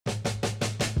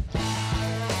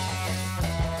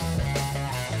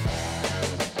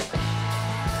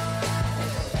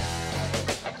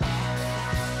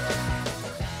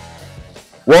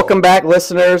Welcome back,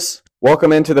 listeners.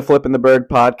 Welcome into the Flippin' the Bird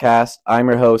podcast. I'm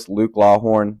your host, Luke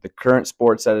Lawhorn, the current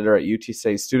sports editor at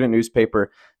UTSA student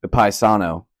newspaper, the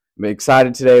Paisano. I'm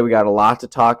excited today. We got a lot to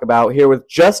talk about here with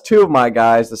just two of my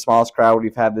guys, the smallest crowd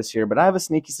we've had this year, but I have a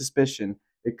sneaky suspicion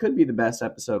it could be the best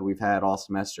episode we've had all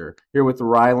semester. Here with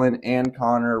Rylan and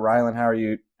Connor. Rylan, how are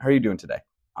you? How are you doing today?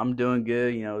 I'm doing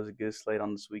good. It was a good slate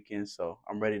on this weekend, so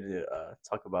I'm ready to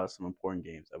talk about some important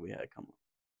games that we had come up.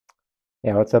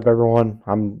 Yeah, what's up, everyone?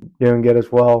 I'm doing good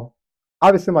as well.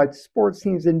 Obviously, my sports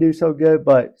teams didn't do so good,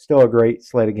 but still a great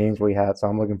slate of games we had, so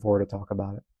I'm looking forward to talk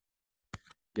about it.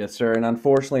 Yes, sir. And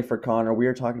unfortunately for Connor, we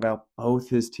are talking about both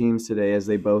his teams today as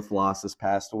they both lost this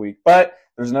past week. But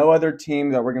there's no other team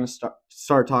that we're going to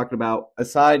start talking about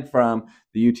aside from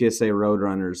the UTSA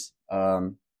Roadrunners.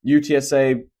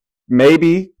 UTSA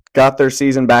maybe got their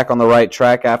season back on the right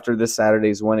track after this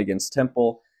Saturday's win against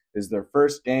Temple. Is their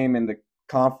first game in the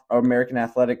American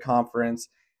Athletic Conference,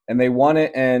 and they won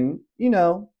it in,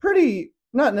 pretty,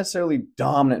 not necessarily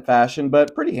dominant fashion,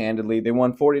 but pretty handedly. They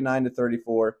won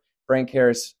 49-34. Frank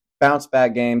Harris bounce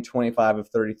back game, 25 of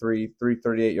 33,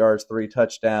 338 yards, 3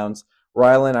 touchdowns.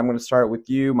 Rylan, I'm going to start with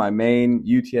you, my main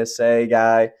UTSA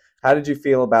guy. How did you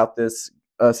feel about this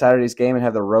Saturday's game and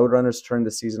have the Roadrunners turn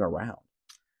the season around?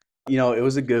 It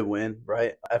was a good win,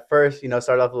 right? At first,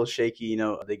 started off a little shaky.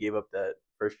 They gave up that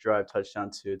first drive touchdown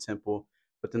to Temple,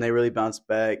 but then they really bounced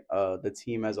back. The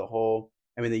team as a whole.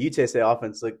 I mean, the UTSA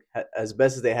offense looked as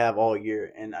best as they have all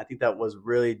year, and I think that was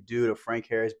really due to Frank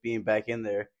Harris being back in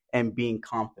there and being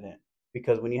confident.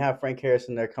 Because when you have Frank Harris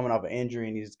in there coming off an injury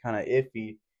and he's kind of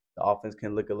iffy, the offense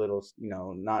can look a little,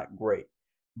 not great.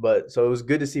 But so it was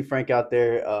good to see Frank out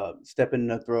there stepping in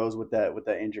the throws with that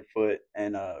injured foot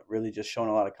and really just showing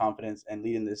a lot of confidence and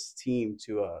leading this team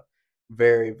to a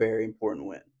very, very important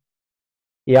win.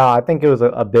 Yeah, I think it was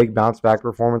a big bounce back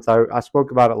performance. I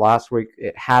spoke about it last week.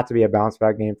 It had to be a bounce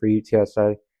back game for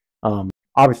UTSA.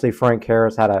 Obviously, Frank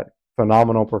Harris had a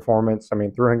phenomenal performance. I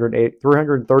mean,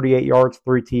 338 yards,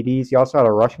 3 TDs. He also had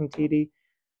a rushing TD.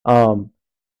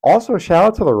 Also, a shout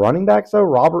out to the running backs, though.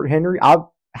 Robert Henry, I've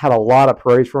had a lot of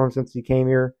praise for him since he came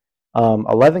here.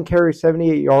 11 carries,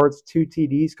 78 yards, 2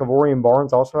 TDs. Kavorian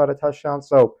Barnes also had a touchdown.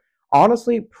 So,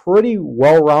 honestly, pretty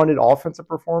well-rounded offensive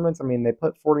performance. I mean, they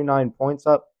put 49 points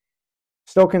up.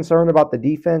 Still concerned about the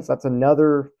defense. That's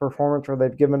another performance where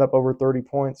they've given up over 30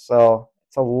 points. So,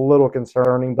 it's a little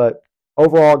concerning, but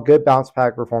overall, good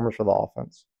bounce-back performance for the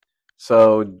offense.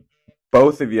 So,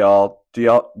 both of y'all, do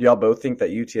y'all both think that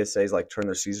UTSA's turned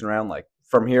their season around? Like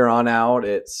from here on out,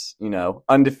 it's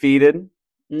undefeated.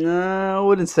 No, I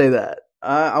wouldn't say that.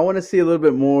 I want to see a little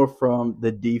bit more from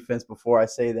the defense before I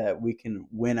say that we can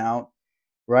win out.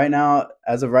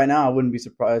 As of right now, I wouldn't be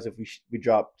surprised if we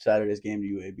drop Saturday's game to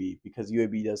UAB because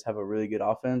UAB does have a really good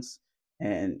offense.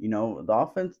 And,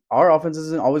 our offense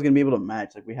isn't always going to be able to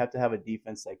match. We have to have a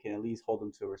defense that can at least hold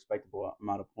them to a respectable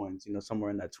amount of points,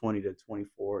 somewhere in that 20 to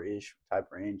 24-ish type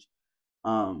range.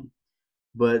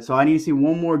 But so I need to see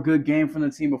one more good game from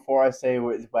the team before I say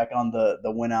we're back on the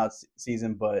win-out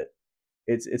season. But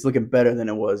it's looking better than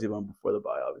it was even before the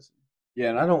bye, obviously. Yeah,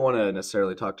 and I don't want to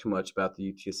necessarily talk too much about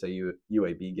the UTSA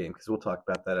UAB game because we'll talk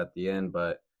about that at the end.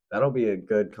 But that'll be a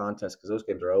good contest because those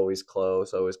games are always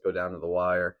close, always go down to the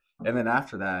wire. And then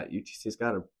after that, UTC's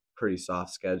got a pretty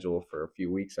soft schedule for a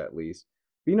few weeks at least.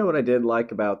 But you know what I did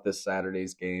like about this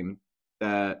Saturday's game?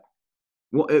 They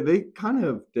kind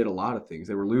of did a lot of things.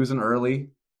 They were losing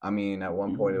early. I mean, at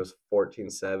one point it was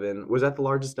 14-7. Was that the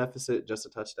largest deficit, just a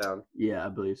touchdown? Yeah, I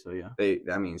believe so, yeah.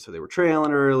 So they were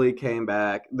trailing early, came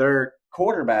back. Their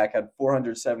quarterback had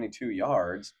 472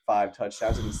 yards, 5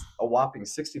 touchdowns, and a whopping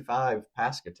 65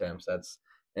 pass attempts. That's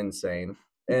insane.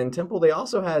 And Temple, they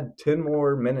also had 10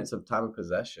 more minutes of time of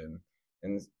possession.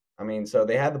 And, so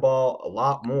they had the ball a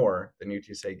lot more than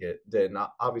UTSA did.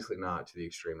 Obviously not to the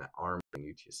extreme that arm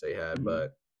UTSA had,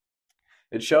 but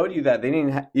it showed you that they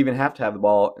didn't even have to have the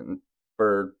ball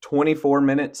for 24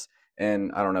 minutes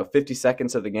and, 50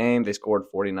 seconds of the game. They scored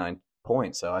 49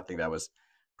 points. So I think that was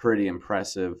pretty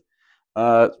impressive.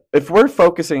 If we're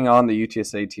focusing on the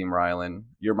UTSA team, Rylan,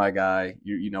 you're my guy.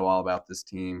 You know all about this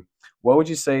team. What would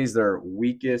you say is their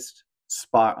weakest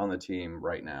spot on the team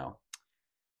right now?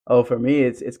 Oh, for me,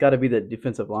 it's got to be the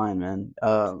defensive line, man.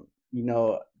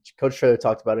 Coach Trailer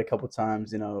talked about it a couple of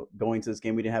times. Going to this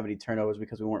game, we didn't have any turnovers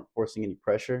because we weren't forcing any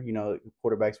pressure.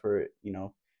 Quarterbacks were,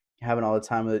 having all the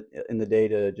time in the day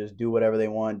to just do whatever they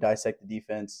want, dissect the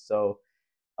defense. So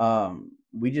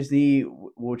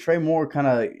we'll Trey Moore kind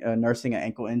of nursing an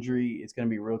ankle injury. It's going to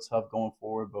be real tough going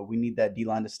forward, but we need that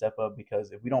D-line to step up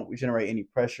because if we don't generate any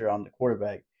pressure on the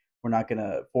quarterback, We're not going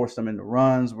to force them into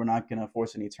runs. We're not going to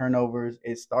force any turnovers.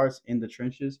 It starts in the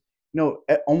trenches.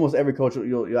 Almost every coach,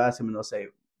 you'll ask them and they'll say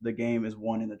the game is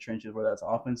won in the trenches, whether that's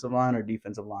offensive line or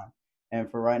defensive line. And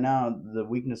for right now, the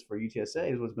weakness for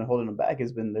UTSA is what's been holding them back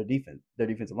has been their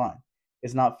defensive line.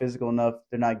 It's not physical enough.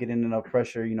 They're not getting enough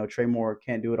pressure. Trey Moore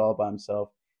can't do it all by himself,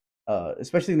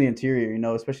 especially in the interior,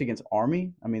 especially against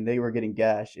Army. I mean, they were getting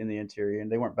gashed in the interior,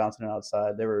 and they weren't bouncing it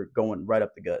outside. They were going right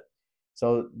up the gut.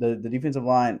 So the defensive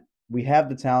line, we have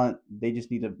the talent. They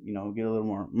just need to, get a little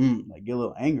more, get a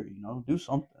little angry, do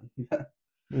something.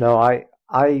 No,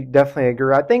 I definitely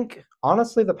agree. I think,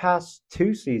 honestly, the past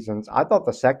 2 seasons, I thought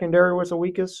the secondary was the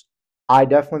weakest. I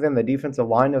definitely think the defensive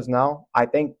line is now. I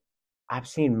think I've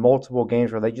seen multiple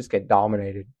games where they just get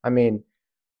dominated. I mean,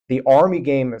 the Army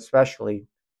game especially,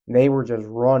 they were just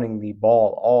running the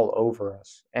ball all over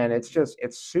us. And it's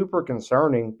super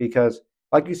concerning because,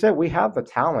 like you said, we have the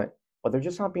talent, but they're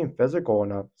just not being physical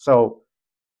enough. So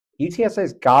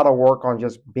UTSA's got to work on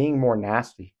just being more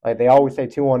nasty. Like they always say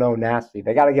 2-0 nasty.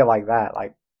 They got to get like that.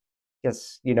 Like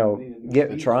just, get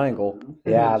the triangle.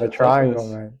 Yeah, the triangle,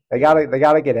 man. They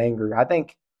gotta get angry. I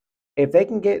think if they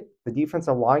can get the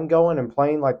defensive line going and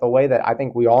playing like the way that I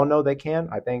think we all know they can,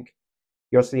 I think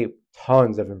you'll see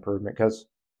tons of improvement because,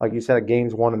 like you said,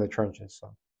 game's won in the trenches.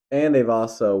 So. And they've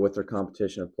also, with their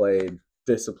competition, have played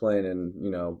discipline and,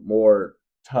 more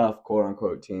tough,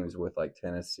 quote-unquote, teams with, like,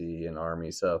 Tennessee and Army.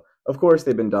 So, of course,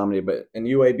 they've been dominated. But in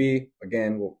UAB,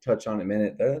 again, we'll touch on in a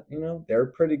minute, they're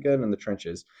pretty good in the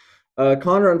trenches.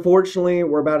 Connor, unfortunately,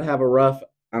 we're about to have a rough,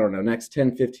 next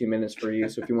 10, 15 minutes for you.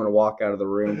 So if you want to walk out of the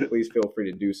room, please feel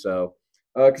free to do so.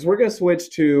 Because we're going to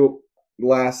switch to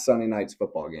last Sunday night's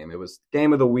football game. It was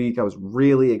game of the week. I was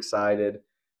really excited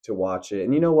to watch it.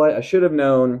 And you know what? I should have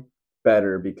known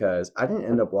better because I didn't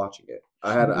end up watching it.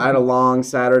 I had a long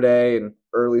Saturday and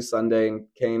early Sunday and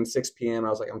came 6 p.m. I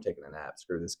was like, I'm taking a nap.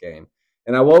 Screw this game.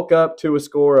 And I woke up to a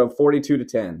score of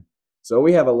 42-10. So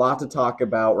we have a lot to talk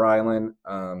about, Rylan.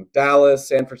 Dallas,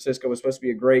 San Francisco was supposed to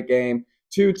be a great game.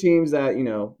 2 teams that,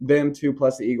 them 2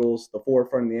 plus the Eagles, the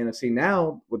forefront of the NFC.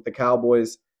 Now with the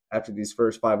Cowboys after these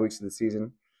first 5 weeks of the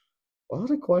season, a lot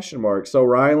of question marks. So,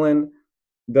 Rylan,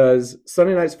 does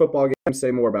Sunday night's football game say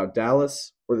more about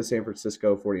Dallas or the San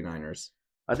Francisco 49ers?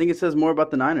 I think it says more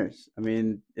about the Niners. I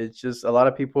mean, it's just a lot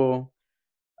of people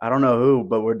 – I don't know who,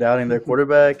 but we're doubting their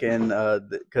quarterback, and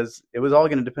because it was all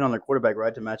going to depend on their quarterback,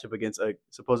 right, to match up against a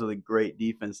supposedly great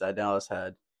defense that Dallas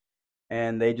had.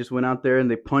 And they just went out there and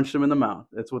they punched them in the mouth.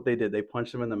 That's what they did. They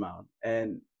punched them in the mouth.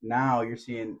 And now you're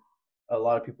seeing a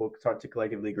lot of people start to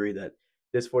collectively agree that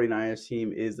this 49ers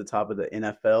team is the top of the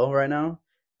NFL right now.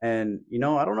 And,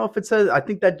 I don't know if it says – I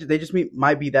think that they just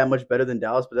might be that much better than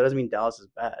Dallas, but that doesn't mean Dallas is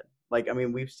bad. Like, I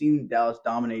mean, we've seen Dallas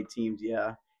dominate teams,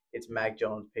 yeah. It's Mac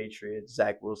Jones, Patriots,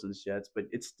 Zach Wilson's Jets, but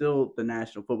it's still the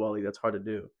National Football League. That's hard to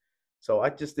do. So I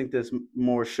just think this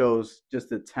more shows just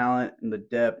the talent and the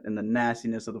depth and the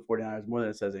nastiness of the 49ers more than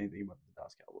it says anything about the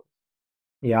Dallas Cowboys.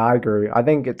 Yeah, I agree. I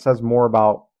think it says more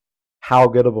about how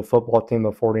good of a football team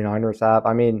the 49ers have.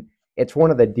 I mean, it's one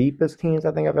of the deepest teams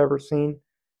I think I've ever seen.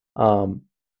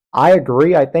 I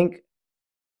agree. I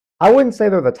wouldn't say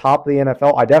they're the top of the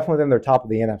NFL. I definitely think they're top of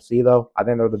the NFC, though. I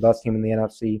think they're the best team in the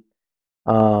NFC.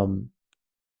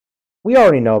 We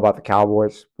already know about the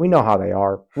Cowboys. We know how they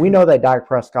are. We know that Dak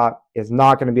Prescott is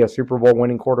not going to be a Super Bowl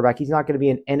winning quarterback. He's not going to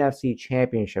be an NFC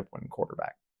championship winning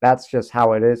quarterback. That's just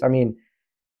how it is. I mean,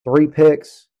 3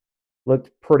 picks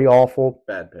looked pretty awful.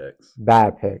 Bad picks.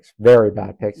 Bad picks. Very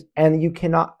bad picks. And you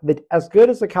cannot, as good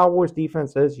as the Cowboys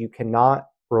defense is, you cannot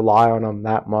rely on them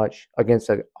that much against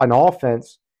an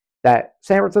offense that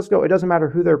San Francisco, it doesn't matter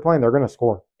who they're playing, they're going to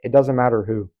score. It doesn't matter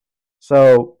who.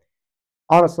 So,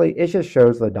 honestly, it just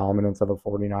shows the dominance of the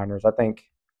 49ers. I think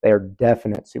they are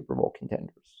definite Super Bowl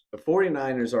contenders. The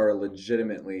 49ers are a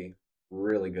legitimately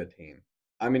really good team.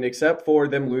 I mean, except for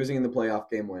them losing in the playoff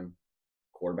game when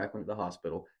quarterback went to the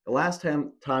hospital. The last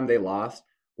time they lost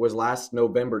was last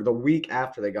November, the week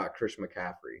after they got Christian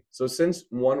McCaffrey. So since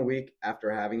 1 week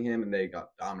after having him, and they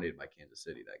got dominated by Kansas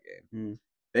City that game,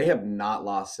 they have not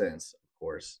lost since.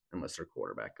 Course, unless their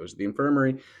quarterback goes to the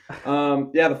infirmary. The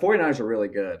 49ers are really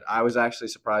good. I was actually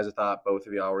surprised. I thought both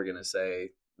of y'all were going to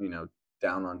say,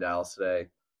 down on Dallas today.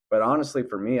 But honestly,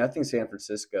 for me, I think San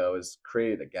Francisco has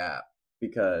created a gap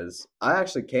because I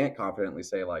actually can't confidently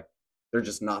say, like, they're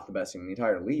just not the best team in the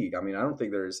entire league. I mean, I don't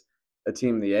think there's a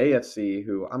team in the AFC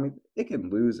who, I mean, they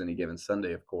can lose any given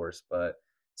Sunday, of course. But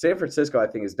San Francisco, I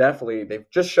think, is definitely, they've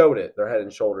just showed it. They're head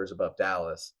and shoulders above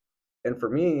Dallas. And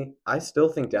for me, I still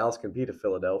think Dallas can beat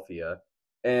Philadelphia.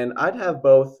 And I'd have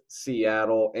both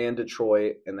Seattle and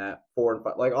Detroit in that 4 and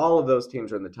 5. Like, all of those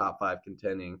teams are in the top 5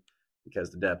 contending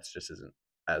because the depth just isn't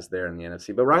as there in the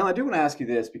NFC. But Rylan, I do want to ask you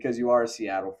this because you are a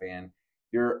Seattle fan.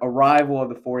 You're a rival of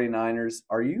the 49ers.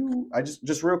 Are you –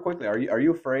 just real quickly, are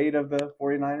you afraid of the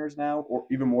 49ers now, or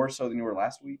even more so than you were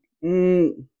last week?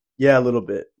 Yeah, a little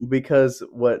bit, because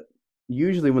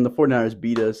usually when the 49ers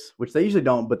beat us, which they usually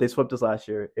don't, but they swept us last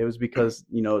year, it was because,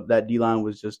 that D-line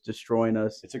was just destroying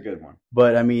us. It's a good one.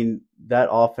 But, I mean, that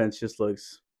offense just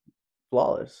looks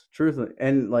flawless, truthfully.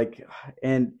 And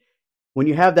when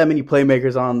you have that many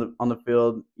playmakers on the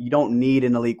field, you don't need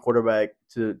an elite quarterback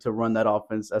to run that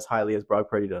offense as highly as Brock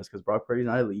Purdy does, because Brock Purdy's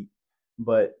not elite.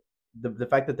 But the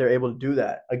fact that they're able to do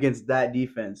that against that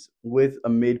defense with a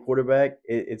mid quarterback,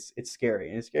 it's scary.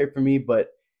 And it's scary for me, but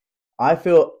I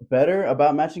feel better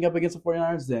about matching up against the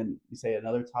 49ers than, you say,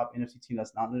 another top NFC team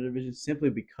that's not in the division, simply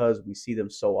because we see them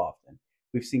so often.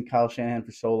 We've seen Kyle Shanahan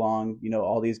for so long,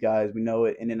 all these guys, we know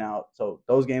it in and out. So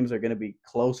those games are going to be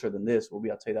closer than this. I'll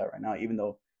tell you that right now. Even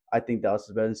though I think Dallas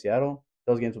is better than Seattle,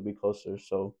 those games will be closer.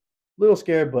 So a little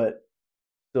scared, but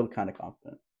still kind of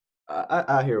confident.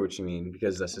 I hear what you mean,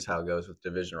 because that's just how it goes with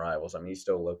division rivals. I mean, you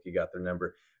still low-key got their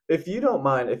number. If you don't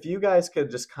mind, if you guys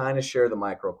could just kind of share the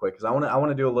mic real quick, because I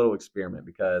want to do a little experiment,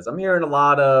 because I'm hearing a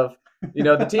lot of,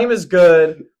 the team is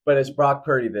good, but it's Brock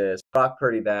Purdy this, Brock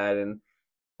Purdy that, and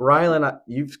Rylan,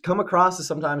 you've come across as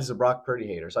sometimes as a Brock Purdy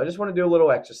hater, so I just want to do a little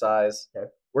exercise. Okay.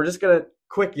 We're just going to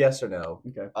quick yes or no.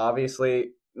 Okay.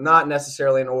 Obviously, not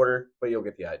necessarily in order, but you'll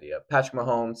get the idea. Patrick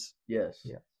Mahomes. Yes.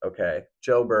 Yeah. Okay.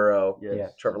 Joe Burrow.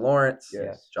 Yes. Trevor Lawrence.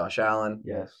 Yes. Josh Allen.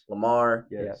 Yes. Lamar.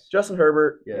 Yes. Justin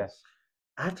Herbert. Yes.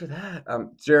 After that,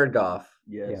 Jared Goff.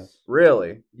 Yes.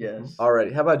 Really? Yes.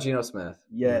 Already. How about Geno Smith?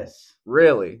 Yes.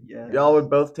 Really? Yes. Y'all would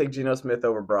both take Geno Smith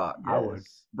over Brock? Yes. I would.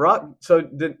 Brock. So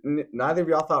did neither of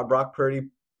y'all thought Brock Purdy?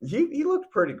 He looked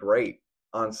pretty great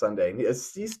on Sunday.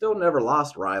 He still never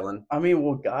lost, Rylan. I mean,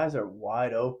 well, guys are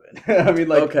wide open. I mean,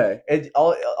 okay.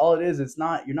 All it is,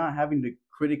 you're not having to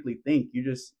critically think. You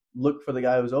just look for the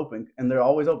guy who's open, and they're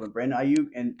always open. Brandon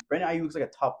Ayuk looks like a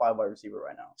top 5 wide receiver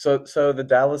right now. So the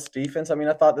Dallas defense, I mean,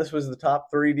 I thought this was the top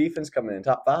 3 defense coming in,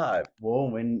 top 5. Well,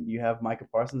 when you have Micah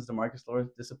Parsons, DeMarcus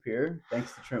Lawrence disappear,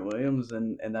 thanks to Trent Williams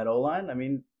and that O-line, I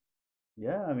mean,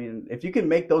 yeah, I mean, if you can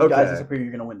make those guys disappear,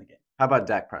 you're going to win the game. How about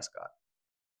Dak Prescott?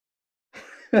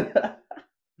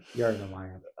 You're in the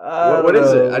line. What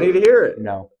is it? I need to hear it.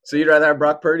 No. So you'd rather have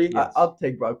Brock Purdy? Yes. I'll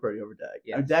take Brock Purdy over Dak.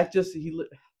 Yes. I mean, Dak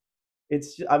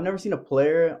I've never seen a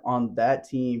player on that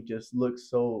team just look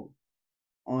so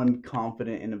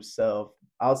unconfident in himself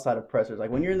outside of pressers.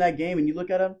 Like, when you're in that game and you look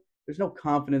at him, there's no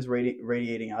confidence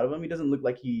radiating out of him. He doesn't look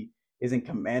like he is in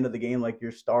command of the game like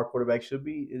your star quarterback should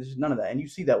be. There's just none of that. And you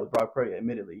see that with Brock Purdy,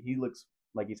 admittedly. He looks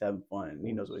like he's having fun and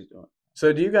he knows what he's doing.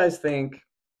 So do you guys think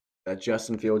that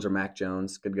Justin Fields or Mac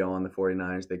Jones could go on the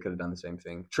 49ers? They could have done the same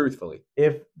thing, truthfully.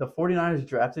 If the 49ers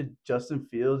drafted Justin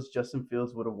Fields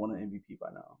would have won an MVP by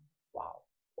now.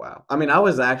 Wow. I mean, I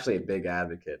was actually a big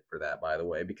advocate for that, by the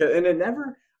way, because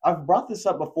I've brought this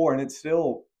up before, and it's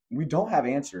still, we don't have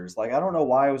answers. Like, I don't know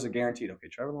why it was a guaranteed. Okay,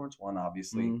 Trevor Lawrence won,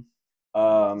 obviously.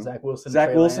 Zach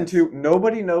Wilson too.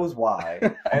 Nobody knows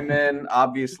why. And then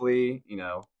obviously,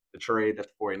 the trade that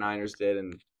the 49ers did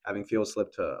and having Fields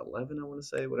slip to 11, I want to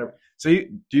say, whatever. So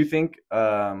do you think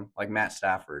like Matt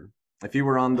Stafford, if he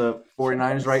were on the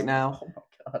 49ers right now,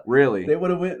 really? They would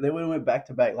have went back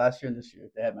to back last year and this year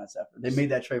if they had Matt Stafford. They made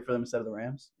that trade for them instead of the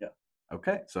Rams. Yeah.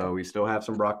 Okay, so we still have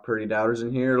some Brock Purdy doubters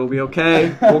in here. It'll be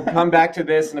okay. We'll come back to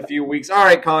this in a few weeks. All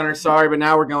right, Connor, sorry, but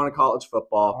now we're going to college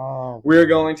football. We're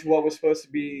going to what was supposed to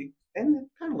be, and it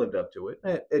kind of lived up to it.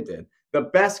 It did. The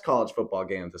best college football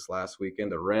game this last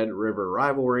weekend, the Red River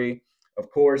Rivalry. Of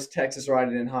course, Texas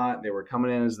riding in hot. They were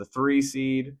coming in as the 3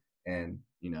 seed, and,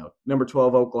 number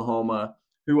 12 Oklahoma,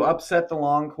 who upset the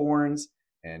Longhorns.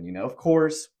 And, of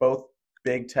course, both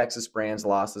big Texas brands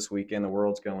lost this weekend. The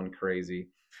world's going crazy.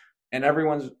 And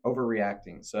everyone's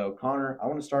overreacting. So, Connor, I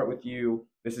want to start with you.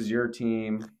 This is your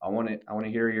team. I want to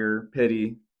hear your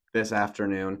pity this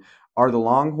afternoon. Are the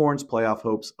Longhorns' playoff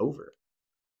hopes over?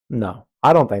 No,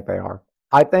 I don't think they are.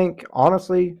 I think,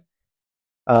 honestly,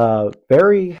 it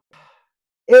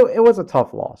was a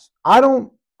tough loss.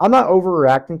 I'm not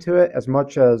overreacting to it as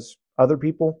much as other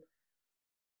people.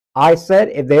 I said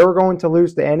if they were going to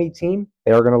lose to any team,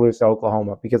 they were going to lose to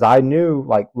Oklahoma, because I knew,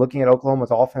 like, looking at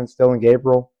Oklahoma's offense, Dylan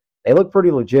Gabriel, they look pretty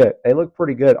legit. They look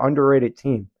pretty good, underrated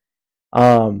team.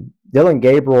 Dylan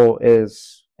Gabriel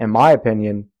is, in my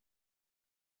opinion,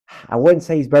 I wouldn't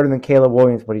say he's better than Caleb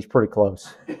Williams, but he's pretty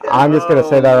close. I'm just going to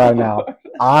say that right now.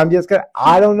 I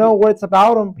don't know what it's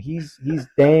about him. He's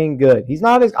dang good.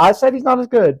 I said he's not as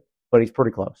good, but he's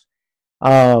pretty close.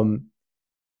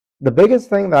 the biggest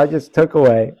thing that I just took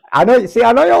away, I know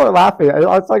y'all are laughing.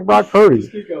 It's like Brock Purdy.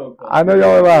 Just keep going, Paul. I know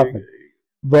y'all are laughing.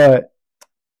 But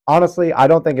honestly, I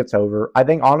don't think it's over. I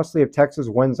think, honestly, if Texas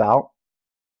wins out,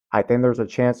 I think there's a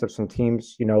chance if some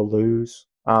teams, lose.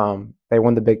 They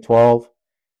win the Big 12.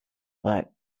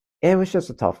 But it was just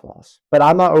a tough loss. But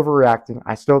I'm not overreacting.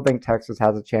 I still think Texas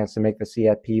has a chance to make the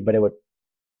CFP, but it would,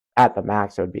 at the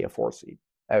max, it would be a 4 seed.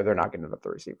 They're not getting the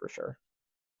 3 seed for sure.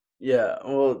 Yeah,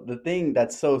 well, the thing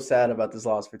that's so sad about this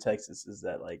loss for Texas is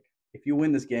that, like, if you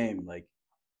win this game, like,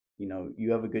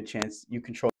 you have a good chance. You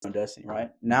control your own destiny, right?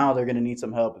 Now they're going to need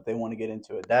some help if they want to get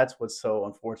into it. That's what's so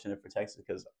unfortunate for Texas,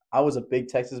 because I was a big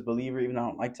Texas believer, even though I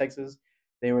don't like Texas.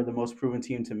 They were the most proven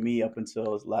team to me up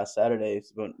until last Saturday.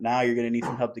 But now you're going to need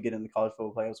some help to get in the college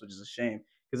football playoffs, which is a shame,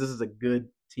 because this is a good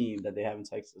team that they have in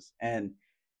Texas. And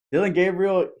Dylan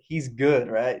Gabriel, he's good,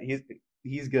 right?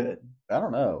 He's good. I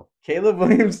don't know. Caleb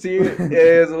Williams here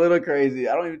is a little crazy.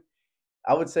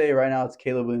 I would say right now it's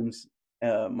Caleb Williams,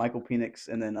 Michael Penix,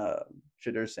 and then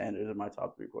Shadur Sanders are my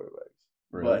top 3 quarterbacks.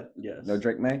 Really? But yes. No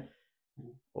Drake May?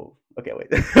 Oh, okay,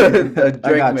 wait. Drake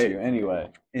I got May. You anyway.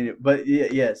 But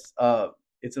yes,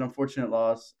 it's an unfortunate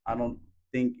loss. I don't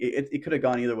think it could have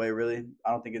gone either way, really.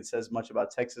 I don't think it says much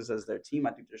about Texas as their team.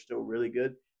 I think they're still really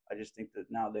good. I just think that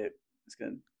now it's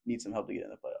going to need some help to get in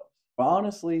the playoffs. But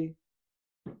honestly,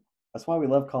 that's why we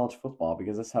love college football,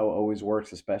 because that's how it always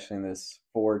works, especially in this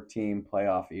 4-team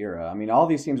playoff era. I mean, all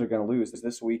these teams are going to lose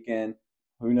this weekend.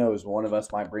 Who knows? One of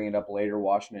us might bring it up later.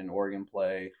 Washington and Oregon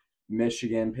play.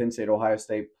 Michigan, Penn State, Ohio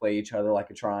State play each other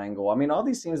like a triangle. I mean, all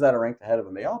these teams that are ranked ahead of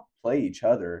them, they all play each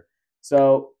other.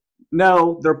 So,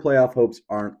 no, their playoff hopes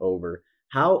aren't over.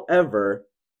 However,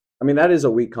 I mean, that is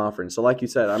a weak conference. So, like you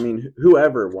said, I mean,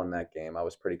 whoever won that game, I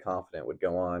was pretty confident would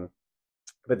go on.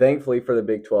 But thankfully for the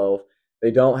Big 12,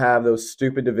 they don't have those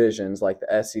stupid divisions like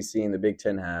the SEC and the Big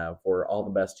 10 have, where all the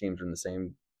best teams are in the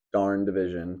same darn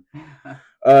division.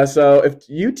 So if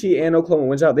UT and Oklahoma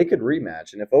wins out, they could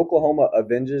rematch. And if Oklahoma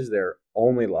avenges their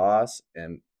only loss,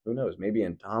 and who knows, maybe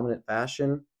in dominant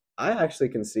fashion, I actually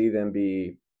can see them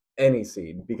be any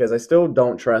seed, because I still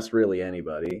don't trust really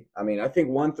anybody. I mean, I think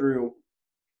 1 through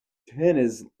 10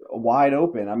 is wide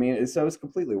open. I mean, it's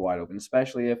completely wide open,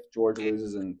 especially if Georgia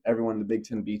loses and everyone in the Big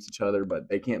Ten beats each other, but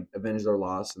they can't avenge their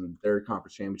loss in their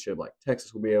conference championship like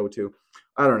Texas will be able to.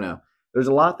 I don't know. There's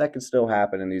a lot that could still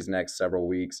happen in these next several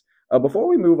weeks. Before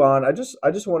we move on, I just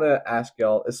want to ask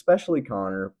y'all, especially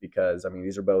Connor, because, I mean,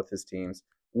 these are both his teams,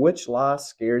 which loss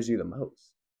scares you the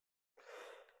most?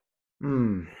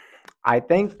 I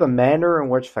think the manner in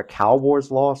which the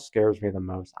Cowboys lost scares me the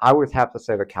most. I would have to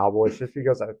say the Cowboys, just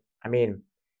because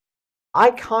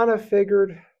I kind of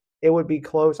figured it would be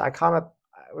close. I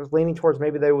was leaning towards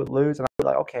maybe they would lose, and I'd be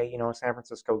like, okay, San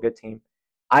Francisco, good team.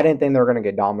 I didn't think they were going to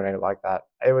get dominated like that.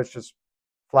 It was just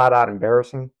flat out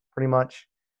embarrassing, pretty much.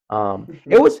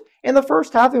 It was in the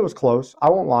first half. It was close. I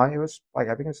won't lie. It was I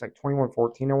think it was like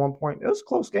 21-14 at one point. It was a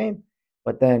close game,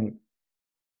 but then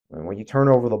when you turn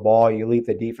over the ball, you leave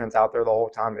the defense out there the whole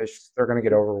time. They're going to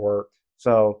get overworked.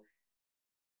 So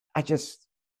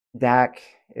Dak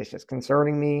is just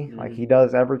concerning me, like he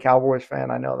does every Cowboys fan.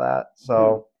 I know that.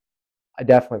 So I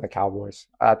definitely the Cowboys.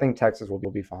 I think Texas will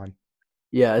be fine.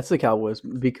 Yeah, it's the Cowboys,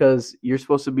 because you're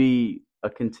supposed to be a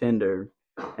contender,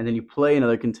 and then you play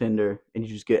another contender, and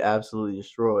you just get absolutely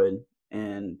destroyed,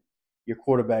 and your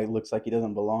quarterback looks like he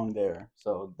doesn't belong there.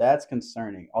 So that's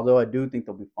concerning. Although I do think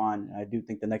they'll be fine, and I do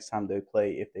think the next time they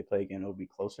play, if they play again, it'll be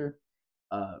closer.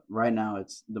 Right now,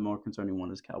 it's the more concerning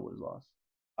one is Cowboys loss.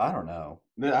 I don't know.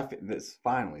 This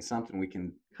finally something we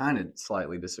can kind of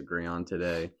slightly disagree on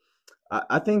today.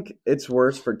 I think it's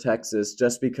worse for Texas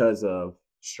just because of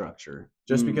structure.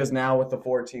 Just because now with the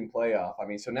 4-team playoff, I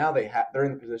mean, so now they're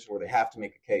in the position where they have to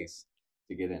make a case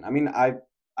to get in. I mean,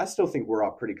 I still think we're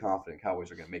all pretty confident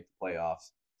Cowboys are going to make the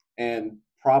playoffs. And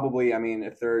probably, I mean,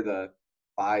 if they're the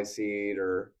 5 seed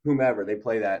or whomever, they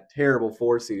play that terrible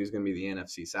 4 seed who's going to be the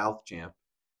NFC South champ.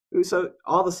 So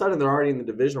all of a sudden they're already in the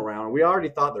divisional round. We already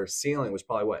thought their ceiling was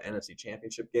probably NFC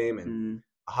Championship game, and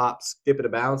a hop, skip, and a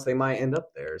bounce, they might end up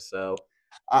there. So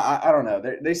I don't know.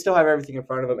 They still have everything in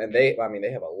front of them, and they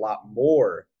have a lot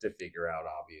more to figure out,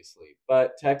 obviously.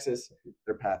 But Texas,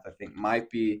 their path, I think, might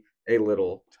be a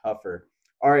little tougher.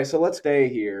 All right, so let's stay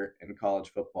here in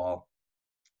college football.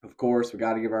 Of course, we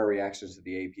got to give our reactions to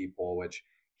the AP poll, which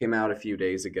came out a few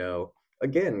days ago.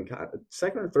 Again,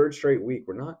 second or third straight week,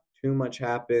 we're not too much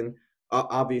happened.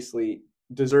 Obviously,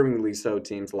 deservingly so,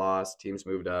 teams lost, teams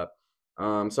moved up.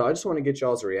 So I just want to get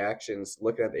y'all's reactions.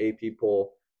 Looking at the AP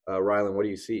poll, Rylan, what do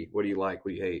you see? What do you like?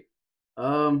 What do you hate?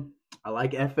 I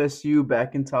like FSU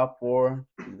back in top 4.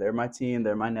 They're my team.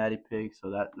 They're my natty pick, so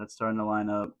that's starting to line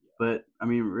up. But I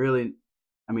mean, really,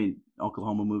 I mean,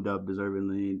 Oklahoma moved up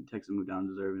deservingly. Texas moved down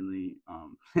deservingly.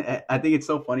 I think it's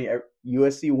so funny.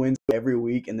 USC wins every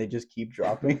week, and they just keep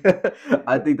dropping.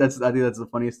 I think that's the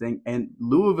funniest thing. And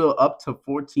Louisville up to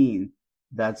 14.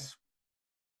 That's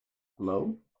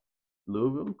low.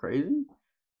 Louisville, crazy.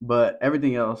 But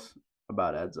everything else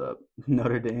about adds up.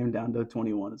 Notre Dame down to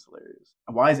 21 is hilarious.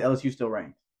 Why is LSU still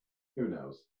ranked? Who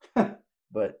knows?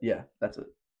 But yeah, that's it.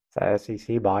 It's that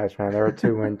SEC bias, man. They're a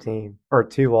 2-win team or a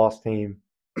 2-loss team,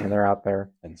 and they're out there.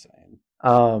 Insane.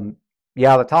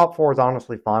 Yeah, the top 4 is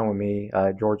honestly fine with me.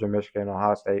 Georgia, Michigan,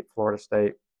 Ohio State, Florida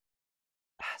State.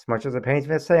 As much as it pains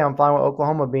me to say, I'm fine with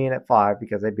Oklahoma being at 5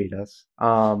 because they beat us.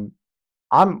 I'm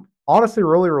honestly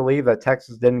really relieved that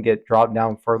Texas didn't get dropped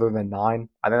down further than 9.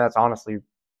 I think that's honestly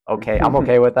okay. I'm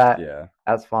okay with that. Yeah.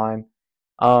 That's fine.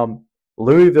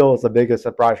 Louisville is the biggest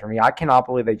surprise for me. I cannot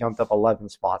believe they jumped up 11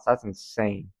 spots. That's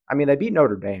insane. I mean, they beat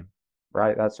Notre Dame,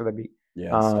 right? That's who they beat.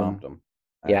 Yeah, stomped them.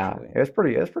 Yeah, it was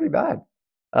pretty bad.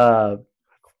 11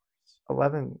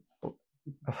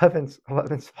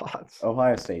 spots.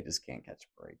 Ohio State just can't catch a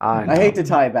break. I hate to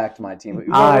tie it back to my team, but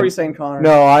what were you saying, Connor?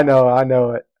 No, I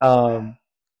know it.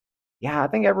 Yeah, I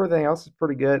think everything else is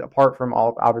pretty good, apart from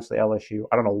obviously LSU.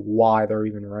 I don't know why they're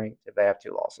even ranked if they have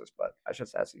 2 losses, but that's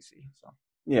just SEC. So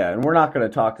yeah, and we're not going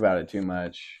to talk about it too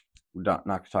much. We're not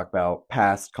going to talk about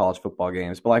past college football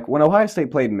games, but like when Ohio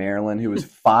State played Maryland, who was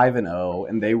 5-0,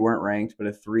 and they weren't ranked, but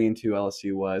a 3-2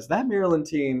 LSU was. That Maryland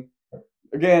team,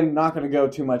 again, not going to go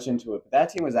too much into it, but that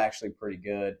team was actually pretty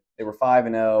good. They were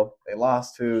 5-0. They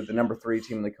lost to the number 3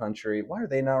 team in the country. Why are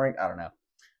they not ranked? I don't know.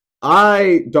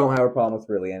 I don't have a problem with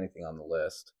really anything on the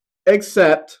list,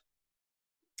 except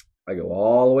I go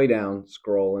all the way down,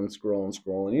 scrolling.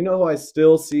 You know who I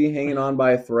still see hanging on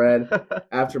by a thread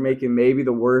after making maybe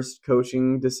the worst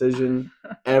coaching decision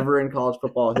ever in college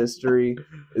football history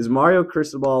is Mario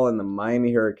Cristobal, and the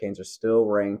Miami Hurricanes are still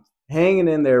ranked, hanging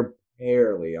in there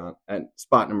barely at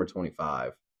spot number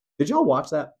 25. Did y'all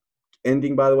watch that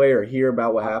ending, by the way, or hear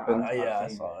about what happened? Yeah, I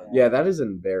saw it. Yeah, that is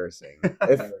embarrassing.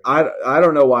 I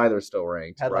don't know why they're still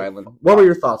ranked, Rylan. Like, what were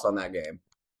your thoughts on that game?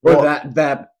 Or well,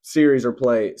 that series or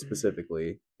play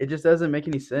specifically? It just doesn't make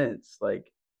any sense.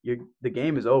 Like the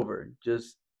game is over.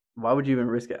 Just why would you even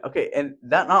risk it? Okay, and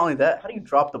not only that, how do you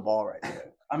drop the ball right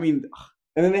there? I mean,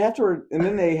 and then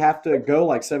they have to go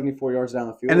like 74 yards down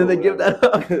the field, and then they give that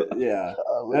up. Yeah.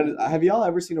 Have y'all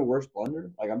ever seen a worse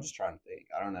blunder? Like, I'm just trying to think.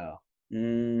 I don't know.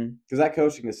 Because that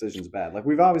coaching decision is bad. Like,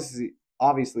 we've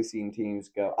obviously seen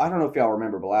teams go. I don't know if y'all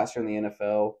remember, but last year in the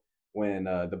NFL when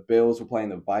the Bills were playing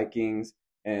the Vikings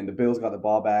and the Bills got the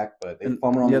ball back, but they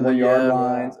fumbled on the 1-yard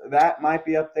lines. That might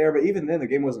be up there, but even then, the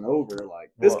game wasn't over.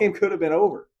 Like, this game could have been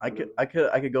over. I could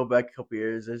go back a couple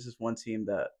years. There's just one team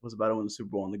that was about to win the Super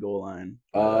Bowl on the goal line.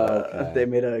 Okay. They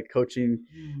made a coaching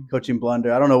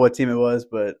blunder. I don't know what team it was,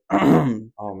 but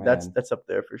oh man, that's up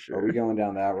there for sure. Are we going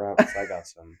down that route?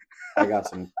 Because I got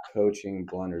some coaching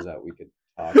blunders that we could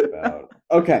talk about.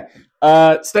 Okay,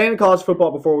 staying in college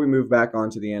football before we move back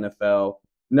onto the NFL.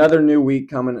 Another new week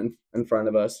coming in front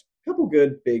of us. A couple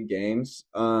good big games.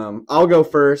 I'll go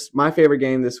first. My favorite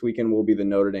game this weekend will be the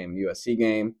Notre Dame USC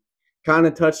game. Kind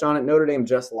of touched on it. Notre Dame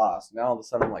just lost. Now all of a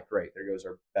sudden I'm like, great, there goes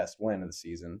our best win of the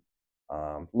season.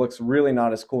 Looks really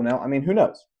not as cool now. I mean, who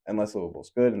knows? Unless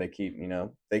Louisville's good and they keep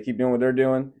doing what they're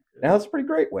doing. Now it's a pretty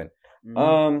great win.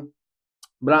 Mm-hmm.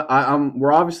 But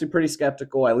we're obviously pretty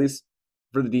skeptical, at least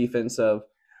for the defense of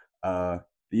the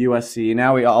USC.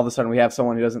 Now all of a sudden we have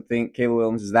someone who doesn't think Caleb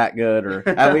Williams is that good, or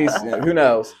at least who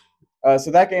knows.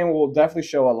 So that game will definitely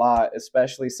show a lot,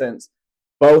 especially since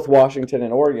both Washington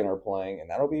and Oregon are playing, and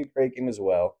that'll be a great game as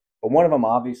well. But one of them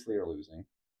obviously are losing.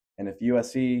 And if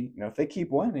USC, if they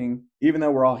keep winning, even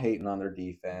though we're all hating on their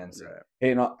defense,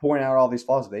 pointing out all these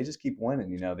flaws, they just keep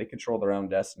winning. They control their own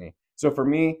destiny. So for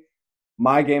me,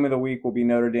 my game of the week will be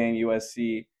Notre Dame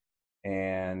USC,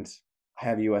 and I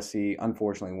have USC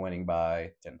unfortunately winning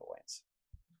by 10 points.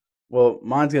 Well,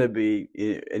 mine's going to be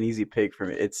an easy pick for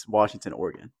me. It's Washington,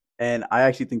 Oregon. And I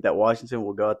actually think that Washington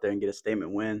will go out there and get a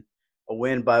statement win. A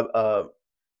win by a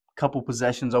couple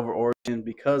possessions over Oregon,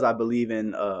 because I believe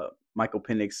in Michael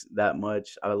Penix that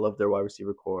much. I love their wide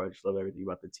receiver core. I just love everything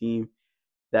about the team.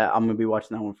 That I'm going to be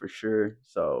watching that one for sure.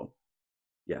 So,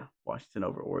 yeah, Washington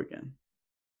over Oregon.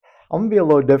 I'm going to be a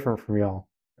little different from y'all.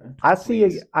 Okay,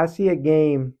 I see a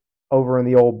game over in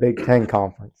the old Big Ten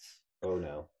Conference. Oh,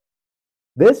 no.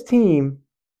 This team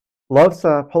loves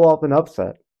to pull up an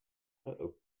upset.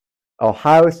 Uh-oh.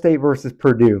 Ohio State versus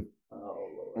Purdue.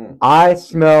 Oh, I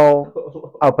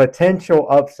smell a potential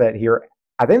upset here.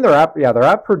 I think they're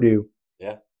at Purdue.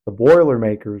 Yeah. The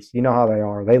Boilermakers, you know how they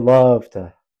are. They love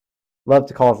to love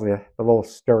to cause the little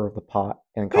stir of the pot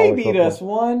in They college beat football. us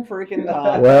one freaking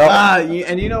time. Well-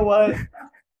 and you know what?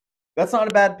 That's not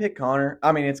a bad pick, Connor.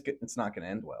 I mean, it's not going to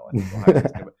end well. I think Ohio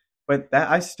State's gonna- but that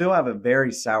I still have a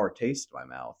very sour taste in my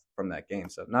mouth from that game,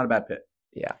 so not a bad pick.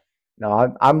 Yeah.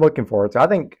 No, I'm looking forward to it. I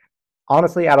think,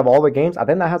 honestly, out of all the games, I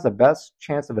think that has the best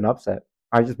chance of an upset.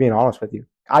 I'm just being honest with you.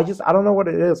 I don't know what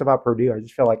it is about Purdue. I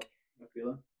just feel like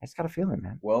I just got a feeling,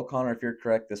 man. Well, Connor, if you're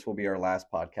correct, this will be our last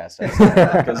podcast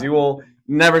because you will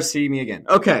never see me again.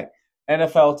 Okay,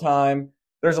 NFL time.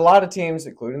 There's a lot of teams,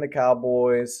 including the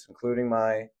Cowboys, including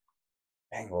my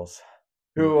Bengals,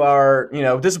 who are,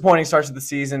 disappointing starts of the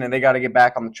season, and they got to get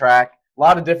back on the track. A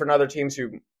lot of different other teams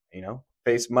who,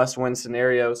 face must-win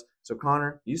scenarios. So,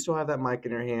 Connor, you still have that mic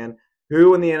in your hand.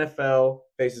 Who in the NFL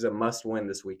faces a must-win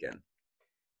this weekend?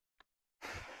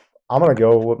 I'm going to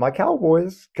go with my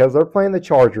Cowboys because they're playing the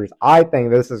Chargers. I think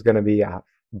this is going to be a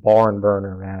barn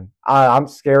burner, man. I'm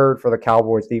scared for the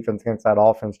Cowboys defense against that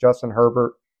offense. Justin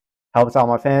Herbert helps out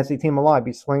my fantasy team a lot.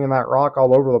 Be slinging that rock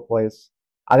all over the place.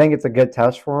 I think it's a good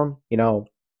test for him,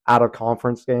 out of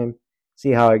conference game.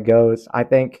 See how it goes. I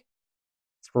think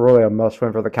it's really a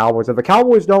must-win for the Cowboys. If the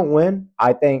Cowboys don't win,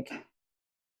 I think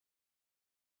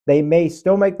they may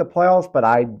still make the playoffs, but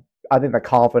I think the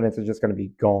confidence is just going to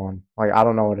be gone. Like, I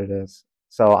don't know what it is.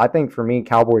 So I think for me,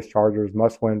 Cowboys Chargers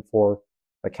must win for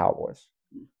the Cowboys.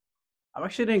 I'm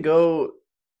actually didn't go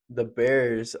the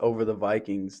Bears over the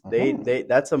Vikings. They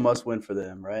that's a must win for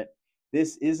them, right?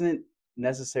 This isn't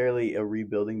necessarily a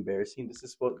rebuilding Bears team. This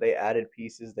is they added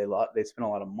pieces. They spent a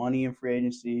lot of money in free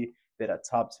agency. They had a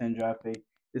top 10 draft pick.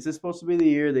 This is supposed to be the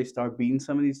year they start beating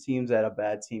some of these teams that a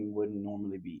bad team wouldn't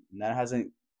normally beat, and that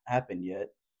hasn't happened yet.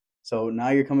 So now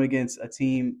you're coming against a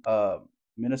team,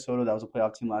 Minnesota, that was a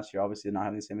playoff team last year. Obviously, not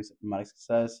having the same amount of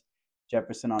success.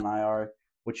 Jefferson on IR.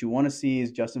 What you want to see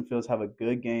is Justin Fields have a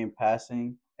good game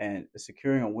passing and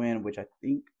securing a win, which I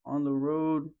think on the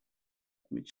road.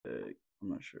 Let me check. I'm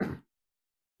not sure.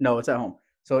 No, it's at home.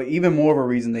 So even more of a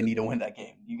reason they need to win that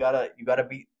game. You gotta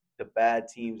beat the bad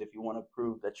teams if you want to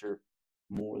prove that you're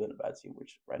more than a bad team,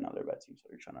 which right now they're a bad team. So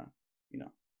you're trying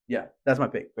to, yeah, that's my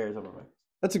pick. Bears over Vikings.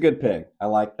 That's a good pick. I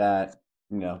like that.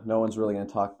 No one's really going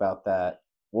to talk about that.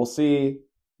 We'll see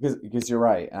because you're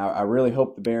right. I really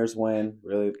hope the Bears win.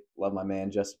 Really love my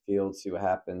man Justin Fields. See what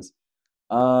happens.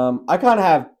 I kind of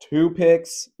have two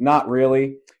picks. Not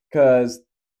really, because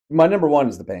my number one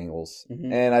is the Bengals.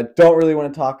 Mm-hmm. And I don't really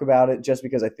want to talk about it just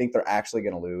because I think they're actually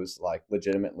going to lose, like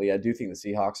legitimately. I do think the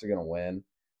Seahawks are going to win.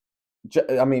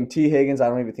 I mean, T. Higgins, I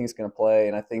don't even think he's going to play,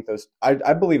 and I think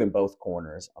I believe in both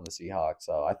corners on the Seahawks,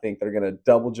 so I think they're going to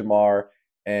double Jamar,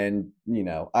 and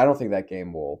I don't think that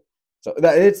game will. So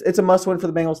it's a must win for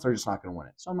the Bengals. They're just not going to win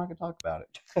it, so I'm not going to talk about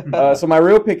it. So my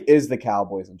real pick is the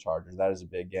Cowboys and Chargers. That is a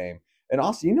big game. And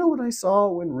also, you know what I saw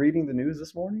when reading the news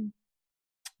this morning?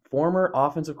 Former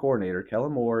offensive coordinator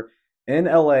Kellen Moore in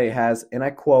LA has, and I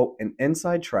quote, an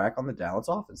inside track on the Dallas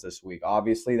offense this week.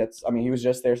 Obviously, he was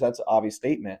just there, so that's an obvious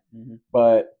statement. Mm-hmm.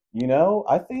 But,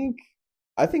 I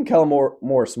think Kellen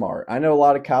Moore is smart. I know a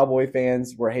lot of Cowboy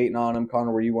fans were hating on him.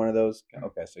 Connor, were you one of those?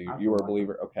 Okay, so you were a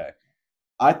believer. Okay.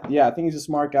 I think he's a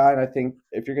smart guy, and I think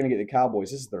if you're going to get the Cowboys,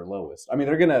 this is their lowest. I mean,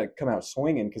 they're going to come out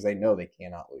swinging because they know they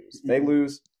cannot lose. If they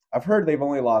lose, I've heard they've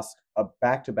only lost a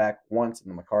back-to-back once in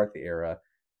the McCarthy era,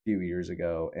 few years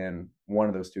ago, and one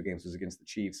of those two games was against the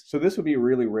Chiefs. So this would be a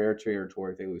really rare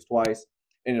territory if they lose twice,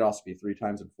 and it'd also be 3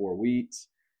 times in 4 weeks.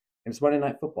 And it's Monday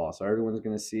Night Football, so everyone's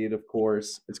going to see it, of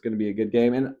course. It's going to be a good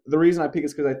game. And the reason I pick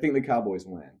is because I think the Cowboys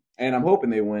win. And I'm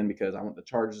hoping they win because I want the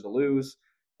Chargers to lose.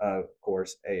 Of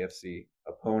course, AFC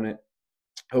opponent.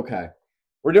 Okay.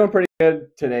 We're doing pretty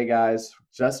good today, guys.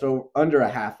 Just under a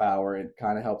half hour. It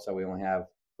kind of helps that we only have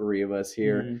 3 of us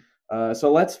here. Mm-hmm.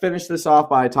 So let's finish this off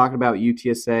by talking about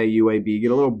UTSA, UAB, get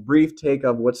a little brief take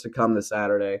of what's to come this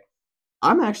Saturday.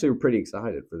 I'm actually pretty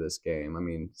excited for this game. I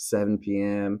mean, 7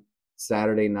 p.m.,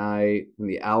 Saturday night in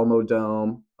the Alamo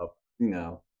Dome.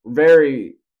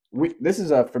 This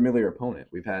is a familiar opponent.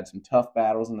 We've had some tough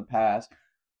battles in the past.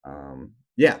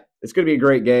 It's going to be a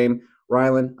great game.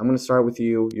 Rylan, I'm going to start with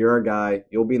you. You're our guy.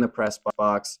 You'll be in the press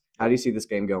box. How do you see this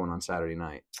game going on Saturday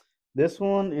night? This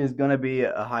one is going to be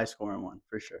a high-scoring one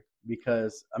for sure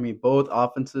because, both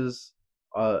offenses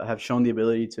have shown the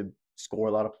ability to score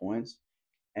a lot of points,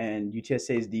 and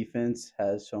UTSA's defense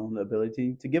has shown the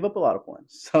ability to give up a lot of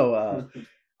points. So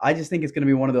I just think it's going to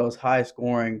be one of those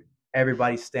high-scoring,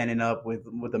 everybody standing up with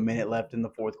a minute left in the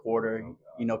fourth quarter,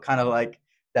 kind of like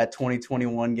that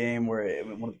 2021 game where it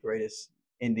was one of the greatest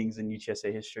endings in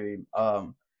UTSA history.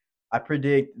 I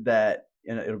predict that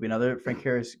it'll be another Frank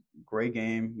Harris great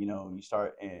game. You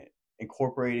start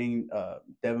incorporating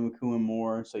Devin McCoon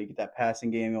more, so you get that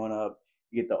passing game going up.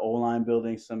 You get the O-line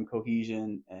building some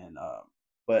cohesion, and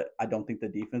but I don't think the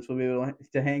defense will be able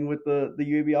to hang with the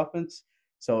UAB offense.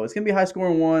 So it's gonna be a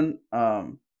high-scoring one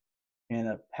in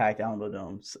a packed Alamo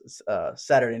Dome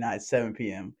Saturday night, 7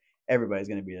 p.m. Everybody's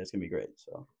gonna be there. It's gonna be great.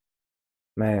 So,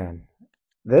 Man,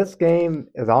 this game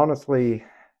is honestly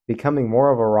becoming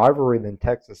more of a rivalry than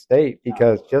Texas State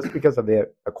because of the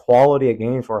quality of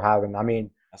games we're having. I mean,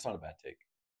 that's not a bad take.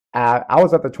 I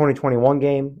was at the 2021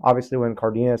 game, obviously when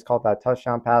Cardenas caught that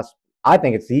touchdown pass. I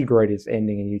think it's the greatest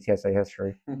ending in UTSA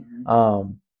history.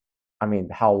 I mean,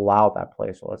 how loud that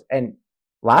place was. And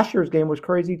last year's game was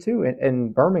crazy too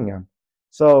in Birmingham.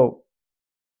 So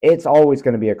it's always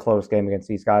going to be a close game against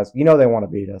these guys. You know they want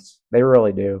to beat us. They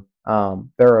really do.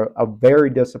 They're a very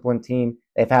disciplined team.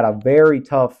 They've had a very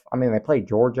tough – I mean, they played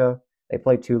Georgia. They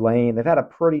played Tulane. They've had a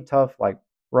pretty tough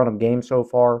run of games so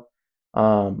far.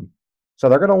 So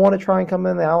they're going to want to try and come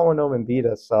in the Alamo Dome and beat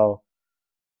us. So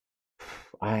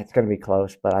it's going to be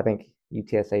close, but I think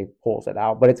UTSA pulls it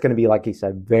out. But it's going to be, like he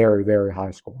said, very, very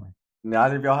high scoring.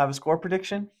 Neither of y'all have a score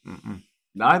prediction? Mm-mm.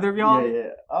 Neither of y'all?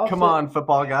 Yeah. Come on,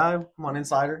 football guy. Come on,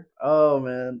 insider. Oh,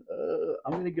 man.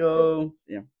 I'm going to go –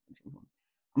 yeah.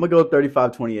 I'm going to go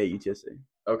 35-28 UTSA.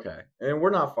 Okay. And we're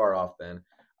not far off then.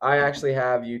 I actually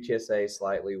have UTSA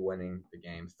slightly winning the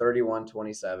game,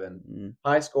 31-27.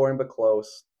 High scoring but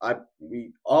close.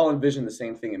 We all envision the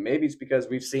same thing, and maybe it's because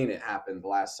we've seen it happen the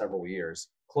last several years.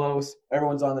 Close.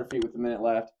 Everyone's on their feet with a minute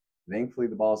left. Thankfully,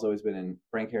 the ball's always been in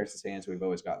Frank Harris's hands. We've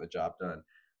always gotten the job done.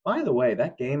 By the way,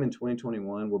 that game in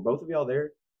 2021, were both of y'all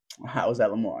there? How was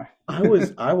that, Lamar?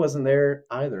 I wasn't there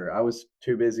either. I was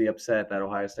too busy upset that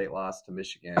Ohio State lost to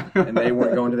Michigan and they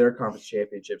weren't going to their conference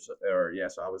championships. So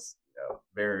I was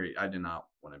I did not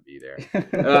want to be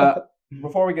there.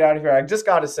 Before we get out of here, I just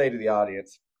got to say to the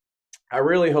audience, I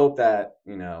really hope that,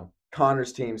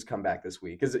 Connor's teams come back this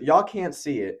week because y'all can't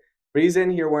see it, but he's in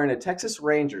here wearing a Texas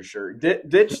Rangers shirt.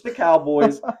 Ditch the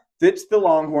Cowboys, ditch the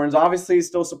Longhorns. Obviously, he's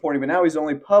still supporting, but now he's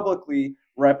only publicly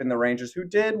repping the Rangers, who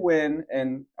did win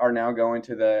and are now going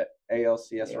to the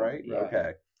ALCS, right? Yeah.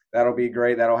 Okay. That'll be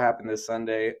great. That'll happen this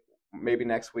Sunday. Maybe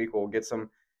next week we'll get some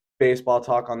baseball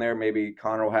talk on there. Maybe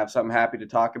Connor will have something happy to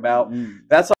talk about.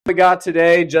 That's all we got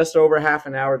today, just over half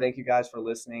an hour. Thank you guys for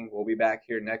listening. We'll be back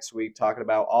here next week talking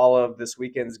about all of this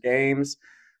weekend's games.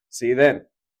 See you then.